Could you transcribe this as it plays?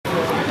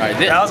Alright,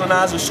 Thousand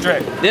Eyes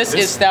Restrict. This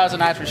is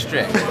Thousand Eyes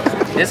Restrict.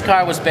 This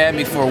card was banned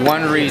me for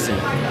one reason,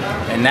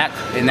 and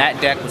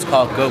that deck was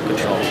called Go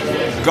Control.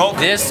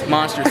 This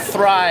monster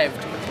thrived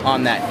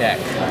on that deck.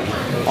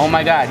 Oh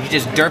my god, you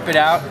just derp it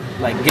out,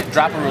 like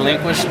drop a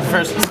relinquish,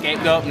 first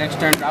scapegoat, next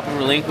turn drop a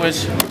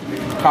relinquish,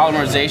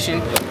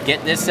 polymerization,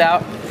 get this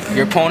out,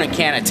 your opponent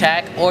can't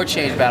attack or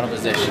change battle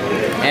position.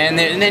 And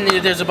then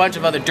there's a bunch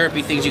of other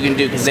derpy things you can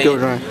do, because skill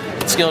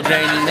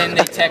drain, and then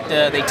they tech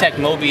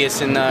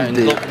Mobius in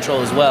Go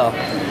Control as well.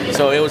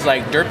 So it was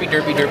like derpy,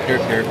 derp,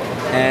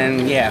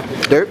 and yeah.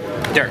 Derp?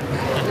 Dirt.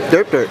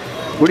 Derp.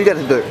 What do you got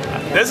to dirt?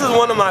 This is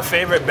one of my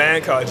favorite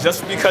ban cards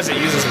just because it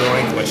uses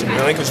Relinquish.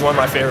 Relinquish is one of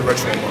my favorite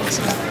ritual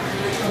monsters.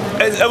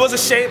 It was a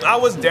shame I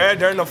was there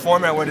during the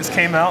format where this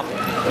came out.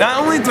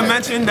 Not only to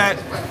mention that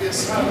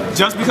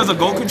just because of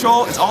Go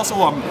Control, it's also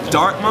a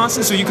dark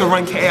monster, so you can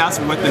run Chaos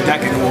with the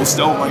deck and it will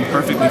still run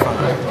perfectly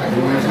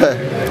fine.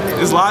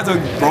 There's lots of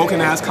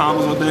broken ass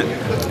combos with it.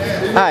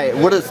 Alright,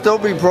 would it still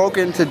be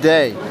broken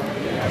today?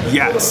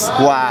 Yes.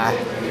 Why?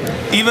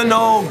 Even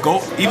though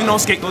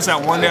Scapegoat's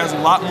at 1, there's a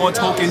lot more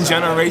token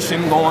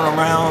generation going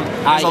around.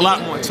 There's a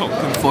lot more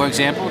token. For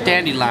example,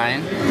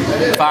 Dandelion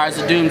fires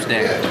a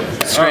Doomsday,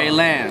 Stray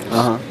Land,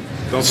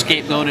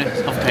 Scapegoat,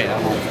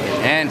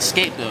 and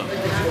Scapegoat,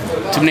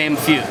 to name a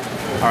few.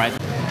 All right.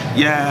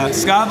 Yeah,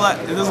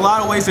 Skyblack, there's a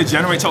lot of ways to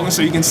generate tokens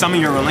so you can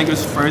summon your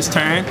Relinquish first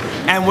turn.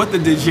 And with the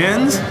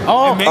Djinns,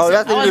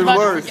 that's even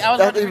worse. I was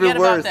about to forget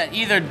about that.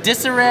 Either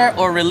Disarray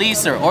or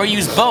Releaser, or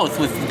use both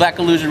with Black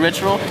Illusion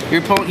Ritual.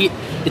 Your opponent,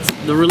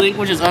 the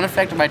Relinquish is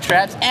unaffected by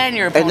traps, and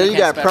your opponent. And then you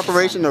got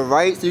preparation to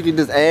write, so you can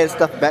just add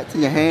stuff back to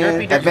your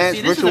hand.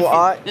 Advanced Ritual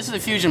Art. This is a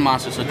fusion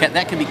monster, so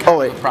that could be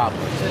kind of a problem.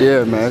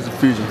 Yeah, man, it's a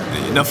fusion.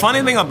 The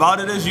funny thing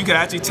about it is you could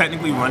actually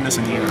technically run this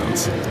in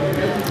Heroes.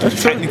 You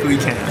technically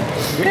can.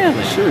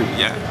 Really? Sure.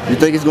 Yeah. You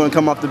think it's going to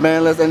come off the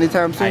ban list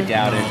anytime soon? I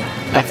doubt it.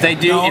 If they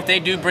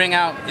do bring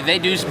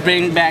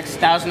back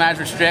Thousand Eyes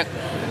Restrict,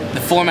 the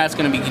format's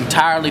going to be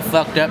entirely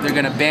fucked up. They're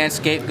going to ban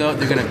Scapegoat.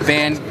 They're going to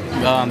ban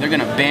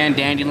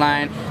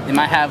Dandelion. They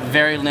might have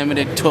very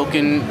limited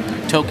token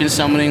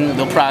summoning.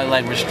 They'll probably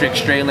like restrict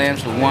Stray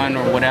Lambs to 1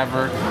 or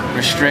whatever.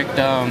 Restrict.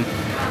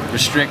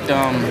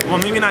 Well,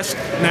 maybe not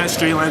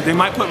Stray Lambs. They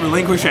might put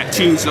Relinquish at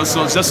 2, just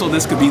so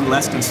this could be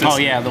less consistent. Oh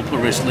yeah, they'll put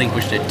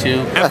Relinquish at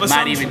 2.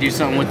 Might even do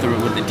something with the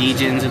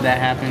Djinns if that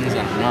happens. I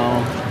don't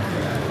know.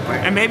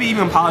 And maybe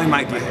even Poly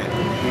might get hit.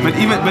 But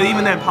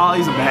even then,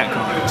 Poly's a bad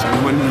card, so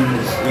you wouldn't even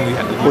really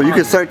have to. Well, you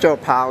can search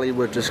out Poly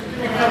with just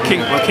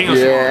King of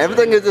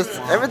everything is just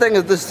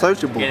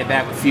searchable. Get it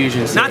back with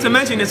fusion. Not to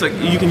mention,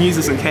 you can use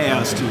this in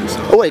Chaos too. So.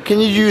 Oh wait, can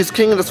you use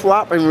King of the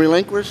Swap and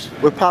Relinquish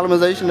with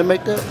polymerization to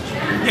make that?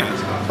 Yeah.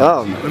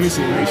 Oh, let me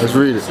see. Let's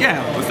read it.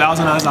 Yeah, with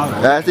Thousand Eyes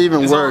Out. That's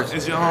even worse.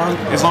 As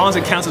long as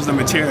it counts as the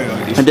material.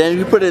 And then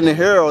you put it in the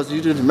Heroes,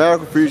 you do the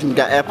Miracle Fusion, you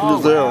got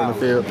absolute 0 on the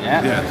field.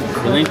 Yeah.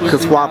 Relinquish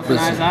and swap this.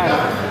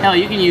 Hell,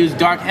 you can use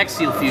Dark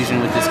Hexseal Fusion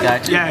with this guy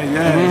too.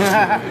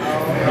 Yeah.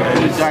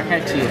 Use Dark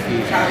Hexseal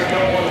Fusion.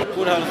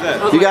 Who the hell is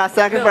that? You gotta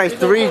sacrifice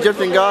 3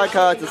 Drifting Guard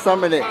cards to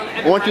summon it.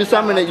 Once you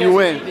summon it, you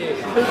win. You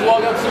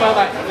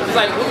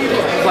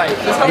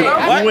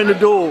win the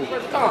duel.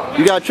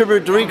 You gotta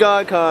tribute 3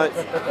 guard cards,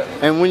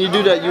 and when you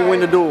do that, you win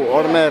the duel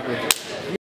automatically.